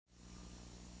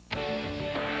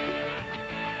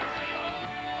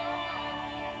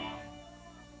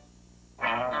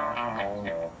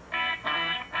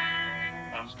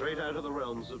enter the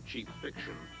realms of cheap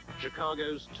fiction,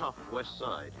 Chicago's tough West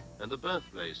Side, and the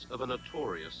birthplace of a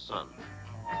notorious son.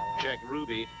 Jack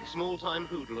Ruby, small-time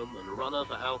hoodlum and runner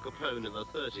for Al Capone in the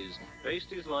 30s, based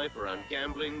his life around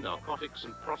gambling, narcotics,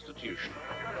 and prostitution.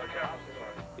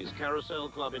 His Carousel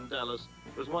Club in Dallas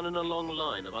was one in a long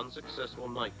line of unsuccessful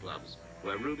nightclubs,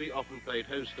 where Ruby often played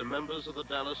host to members of the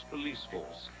Dallas police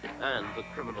force and the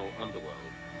criminal underworld.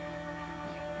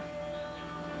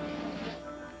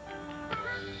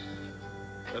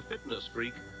 A fitness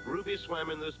freak, Ruby swam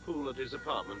in this pool at his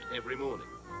apartment every morning,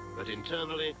 but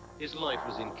internally, his life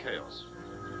was in chaos.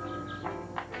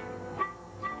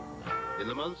 In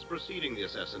the months preceding the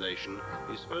assassination,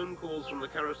 his phone calls from the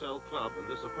Carousel Club and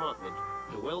this apartment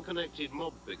to well-connected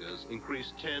mob figures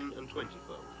increased 10- and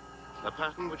 20-fold, a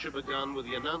pattern which had begun with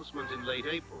the announcement in late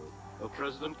April of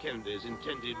President Kennedy's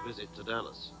intended visit to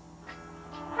Dallas.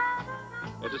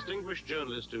 A distinguished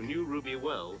journalist who knew Ruby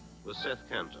well was Seth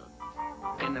Cantor.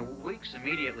 In the weeks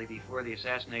immediately before the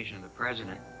assassination of the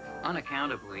president,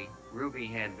 unaccountably, Ruby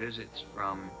had visits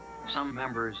from some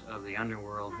members of the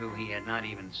underworld who he had not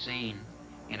even seen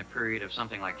in a period of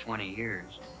something like 20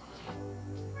 years.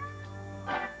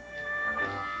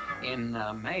 In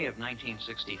May of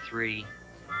 1963,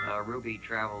 Ruby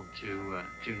traveled to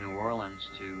New Orleans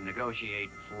to negotiate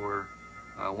for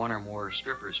one or more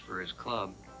strippers for his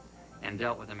club and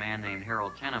dealt with a man named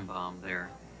Harold Tenenbaum there.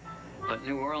 But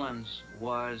New Orleans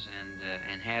was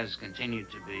and has continued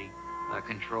to be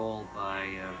controlled by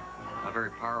a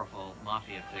very powerful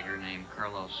mafia figure named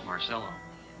Carlos Marcello.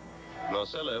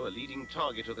 Marcello, a leading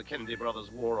target of the Kennedy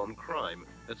brothers' war on crime,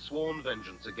 had sworn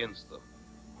vengeance against them.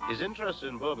 His interests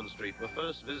in Bourbon Street were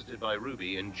first visited by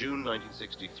Ruby in June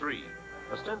 1963,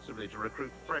 ostensibly to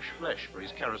recruit fresh flesh for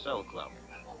his Carousel Club.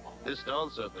 This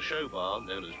dancer at the show bar,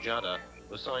 known as Jada,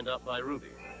 was signed up by Ruby.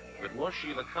 But was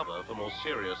she the cover for more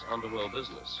serious underworld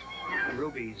business?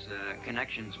 Ruby's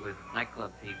connections with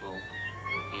nightclub people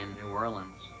in New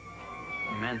Orleans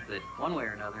meant that one way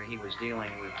or another he was dealing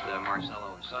with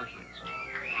Marcello associates.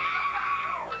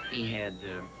 He had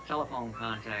telephone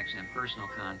contacts and personal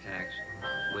contacts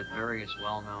with various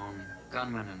well-known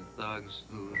gunmen and thugs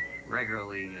who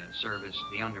regularly serviced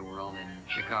the underworld in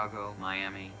Chicago,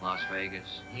 Miami, Las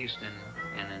Vegas, Houston,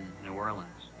 and in New Orleans.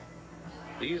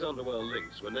 These underworld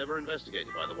links were never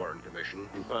investigated by the Warren Commission,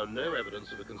 who found no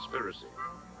evidence of a conspiracy.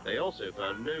 They also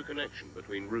found no connection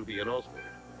between Ruby and Oswald.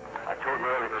 I told you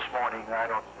earlier this morning,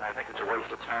 I think it's a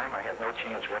waste of time. I had no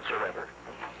chance whatsoever.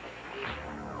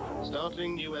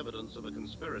 Startling new evidence of a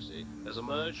conspiracy has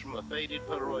emerged from a faded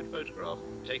Polaroid photograph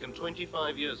taken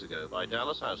 25 years ago by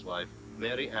Dallas housewife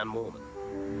Mary Ann Moorman.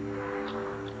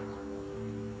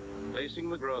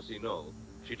 Facing the grassy knoll,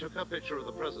 she took her picture of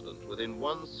the president within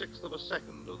 1/6 of a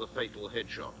second of the fatal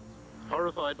headshot.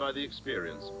 Horrified by the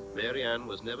experience, Mary Ann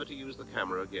was never to use the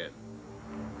camera again.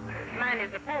 Mine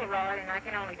is a Polaroid, and I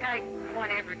can only take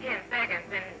one every 10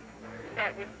 seconds, and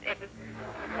it was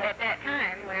at that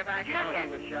time whenever I took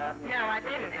it. No, I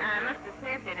didn't. I must have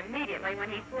sniffed it immediately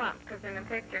when he slumped, because in the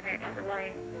picture next to the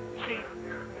way she's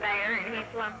there, and he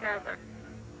slumped over.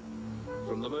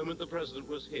 From the moment the president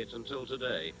was hit until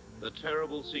today, the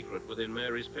terrible secret within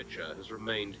Mary's picture has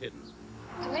remained hidden.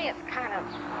 To me, it's kind of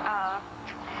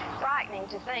frightening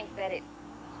to think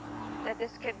that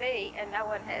this could be, and no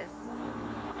one has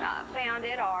found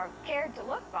it or cared to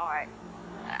look for it.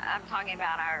 I'm talking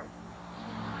about our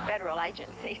federal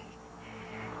agencies,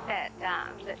 that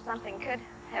something could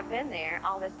have been there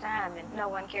all this time and no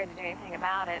one cared to do anything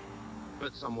about it.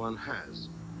 But someone has.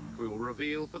 We will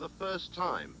reveal for the first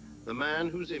time the man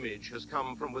whose image has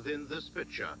come from within this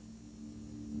picture